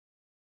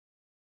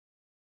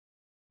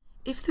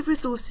If the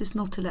resource is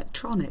not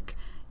electronic,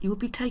 you will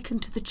be taken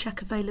to the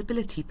Check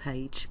Availability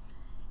page.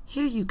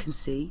 Here you can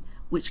see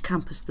which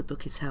campus the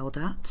book is held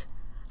at,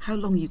 how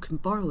long you can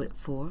borrow it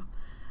for,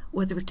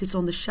 whether it is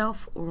on the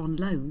shelf or on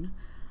loan,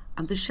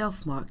 and the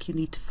shelf mark you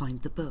need to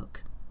find the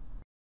book.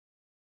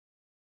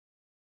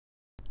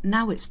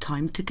 Now it's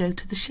time to go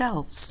to the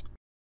shelves.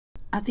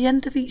 At the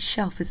end of each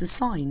shelf is a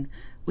sign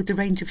with the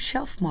range of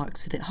shelf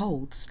marks that it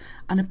holds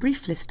and a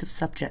brief list of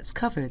subjects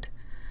covered.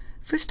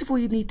 First of all,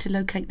 you need to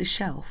locate the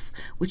shelf,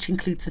 which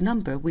includes the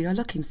number we are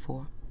looking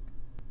for.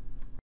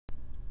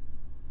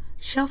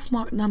 Shelf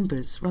mark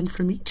numbers run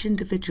from each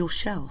individual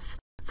shelf,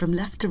 from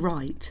left to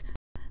right,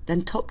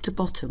 then top to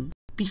bottom,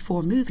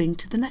 before moving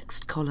to the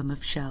next column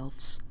of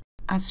shelves,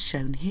 as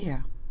shown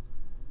here.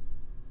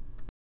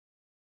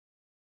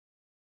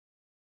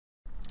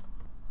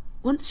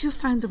 Once you have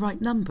found the right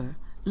number,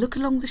 look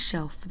along the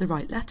shelf for the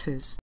right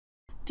letters.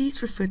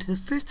 These refer to the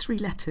first 3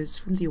 letters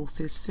from the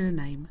author's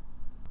surname.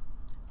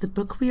 The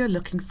book we are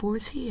looking for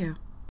is here.